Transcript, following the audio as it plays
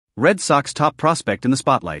Red Sox top prospect in the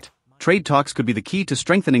spotlight. Trade talks could be the key to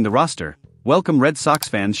strengthening the roster. Welcome Red Sox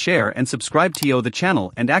fans, share and subscribe to the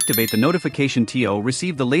channel and activate the notification to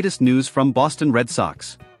receive the latest news from Boston Red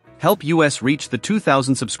Sox. Help us reach the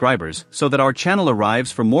 2,000 subscribers so that our channel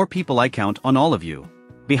arrives for more people. I count on all of you.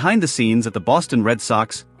 Behind the scenes at the Boston Red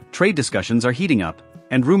Sox, trade discussions are heating up,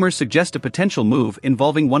 and rumors suggest a potential move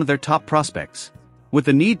involving one of their top prospects. With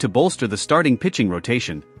the need to bolster the starting pitching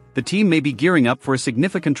rotation, the team may be gearing up for a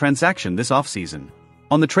significant transaction this offseason.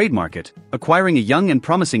 On the trade market, acquiring a young and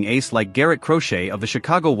promising ace like Garrett Crochet of the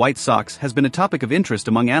Chicago White Sox has been a topic of interest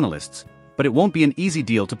among analysts, but it won't be an easy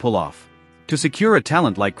deal to pull off. To secure a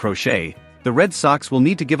talent like Crochet, the Red Sox will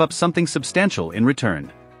need to give up something substantial in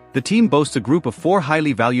return. The team boasts a group of 4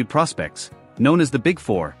 highly valued prospects, known as the Big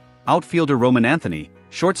Four: outfielder Roman Anthony,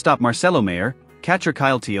 shortstop Marcelo Mayer, catcher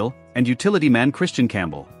Kyle Teel, and utility man Christian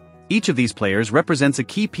Campbell. Each of these players represents a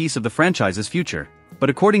key piece of the franchise's future, but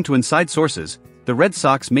according to inside sources, the Red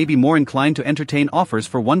Sox may be more inclined to entertain offers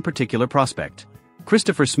for one particular prospect.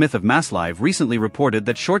 Christopher Smith of MassLive recently reported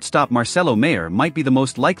that shortstop Marcelo Mayer might be the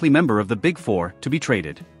most likely member of the Big Four to be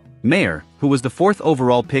traded. Mayer, who was the 4th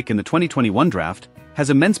overall pick in the 2021 draft, has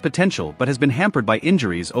immense potential but has been hampered by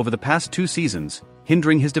injuries over the past 2 seasons,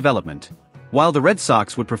 hindering his development. While the Red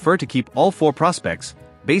Sox would prefer to keep all 4 prospects,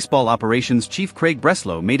 baseball operations chief Craig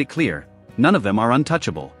Breslow made it clear, none of them are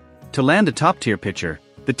untouchable. To land a top-tier pitcher,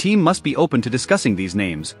 the team must be open to discussing these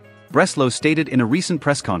names, Breslow stated in a recent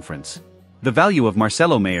press conference. The value of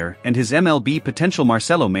Marcelo Mayer and his MLB potential.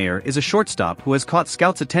 Marcelo Mayer is a shortstop who has caught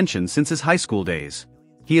scouts' attention since his high school days.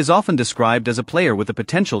 He is often described as a player with the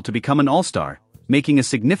potential to become an all-star, making a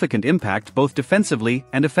significant impact both defensively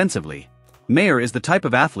and offensively. Mayer is the type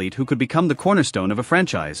of athlete who could become the cornerstone of a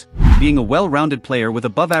franchise, being a well-rounded player with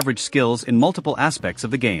above-average skills in multiple aspects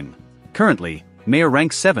of the game. Currently, Mayer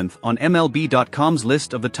ranks 7th on MLB.com's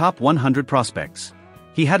list of the top 100 prospects.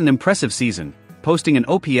 He had an impressive season, posting an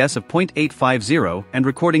OPS of .850 and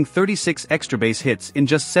recording 36 extra base hits in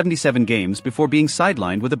just 77 games before being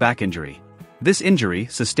sidelined with a back injury. This injury,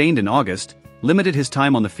 sustained in August, limited his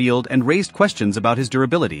time on the field and raised questions about his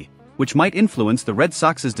durability, which might influence the Red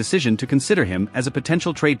Sox's decision to consider him as a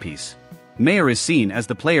potential trade piece. Mayer is seen as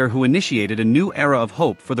the player who initiated a new era of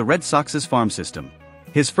hope for the Red Sox's farm system.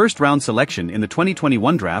 His first-round selection in the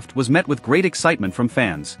 2021 draft was met with great excitement from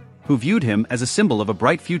fans, who viewed him as a symbol of a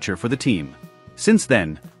bright future for the team. Since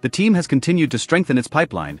then, the team has continued to strengthen its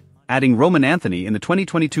pipeline, adding Roman Anthony in the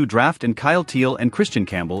 2022 draft and Kyle Teel and Christian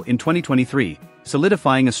Campbell in 2023,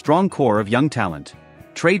 solidifying a strong core of young talent.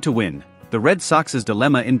 Trade to win. The Red Sox's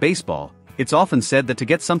dilemma in baseball. It's often said that to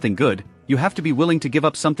get something good, you have to be willing to give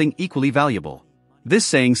up something equally valuable. This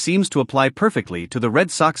saying seems to apply perfectly to the Red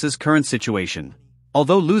Sox's current situation.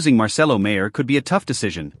 Although losing Marcelo Mayer could be a tough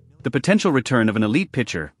decision, the potential return of an elite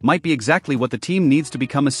pitcher might be exactly what the team needs to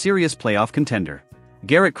become a serious playoff contender.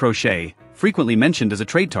 Garrett Crochet, frequently mentioned as a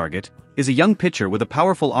trade target, is a young pitcher with a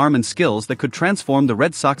powerful arm and skills that could transform the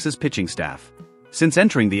Red Sox's pitching staff. Since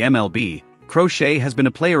entering the MLB, Crochet has been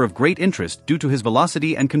a player of great interest due to his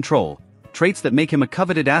velocity and control, traits that make him a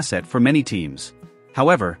coveted asset for many teams.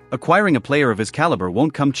 However, acquiring a player of his caliber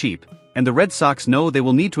won't come cheap, and the Red Sox know they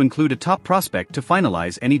will need to include a top prospect to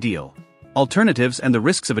finalize any deal. Alternatives and the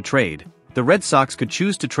risks of a trade. The Red Sox could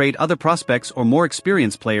choose to trade other prospects or more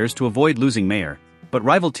experienced players to avoid losing Mayer, but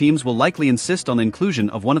rival teams will likely insist on the inclusion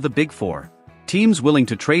of one of the Big Four. Teams willing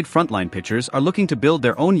to trade frontline pitchers are looking to build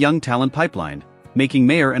their own young talent pipeline, making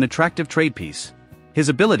Mayer an attractive trade piece. His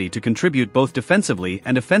ability to contribute both defensively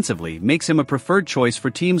and offensively makes him a preferred choice for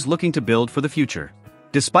teams looking to build for the future.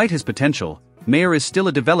 Despite his potential, Mayer is still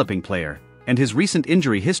a developing player, and his recent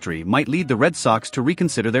injury history might lead the Red Sox to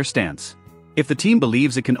reconsider their stance. If the team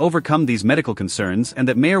believes it can overcome these medical concerns and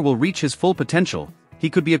that Mayer will reach his full potential, he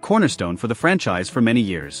could be a cornerstone for the franchise for many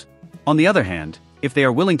years. On the other hand, if they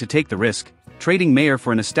are willing to take the risk, trading Mayer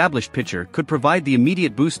for an established pitcher could provide the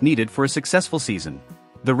immediate boost needed for a successful season.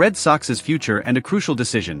 The Red Sox's future and a crucial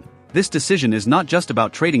decision. This decision is not just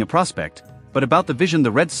about trading a prospect, but about the vision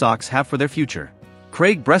the Red Sox have for their future.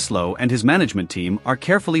 Craig Breslow and his management team are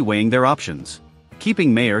carefully weighing their options.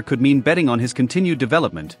 Keeping Mayer could mean betting on his continued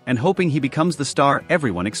development and hoping he becomes the star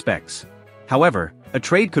everyone expects. However, a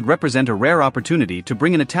trade could represent a rare opportunity to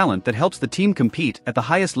bring in a talent that helps the team compete at the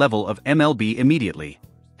highest level of MLB immediately.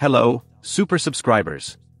 Hello, super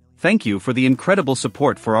subscribers. Thank you for the incredible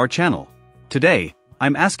support for our channel. Today,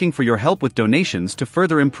 I'm asking for your help with donations to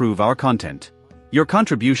further improve our content. Your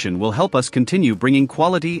contribution will help us continue bringing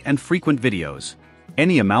quality and frequent videos.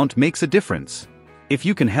 Any amount makes a difference. If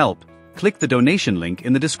you can help, click the donation link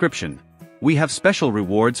in the description. We have special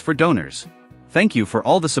rewards for donors. Thank you for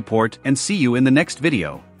all the support and see you in the next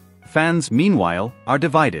video. Fans, meanwhile, are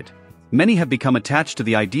divided. Many have become attached to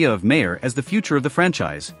the idea of Mayer as the future of the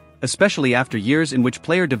franchise, especially after years in which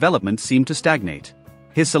player development seemed to stagnate.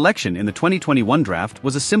 His selection in the 2021 draft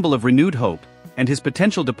was a symbol of renewed hope, and his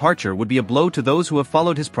potential departure would be a blow to those who have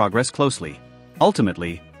followed his progress closely.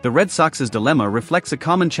 Ultimately, the Red Sox's dilemma reflects a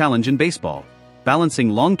common challenge in baseball: balancing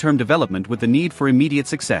long-term development with the need for immediate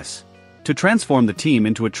success. To transform the team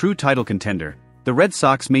into a true title contender, the Red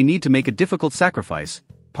Sox may need to make a difficult sacrifice,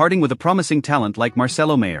 parting with a promising talent like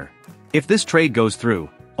Marcelo Mayer. If this trade goes through,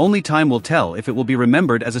 only time will tell if it will be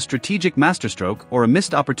remembered as a strategic masterstroke or a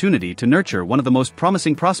missed opportunity to nurture one of the most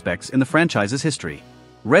promising prospects in the franchise's history.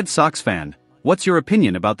 Red Sox fan, what's your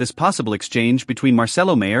opinion about this possible exchange between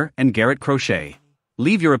Marcelo Mayer and Garrett Crochet?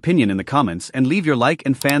 Leave your opinion in the comments and leave your like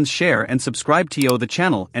and fans share and subscribe to the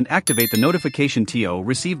channel and activate the notification to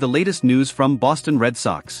receive the latest news from Boston Red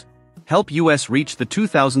Sox. Help us reach the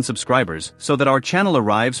 2,000 subscribers so that our channel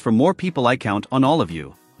arrives for more people. I count on all of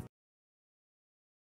you.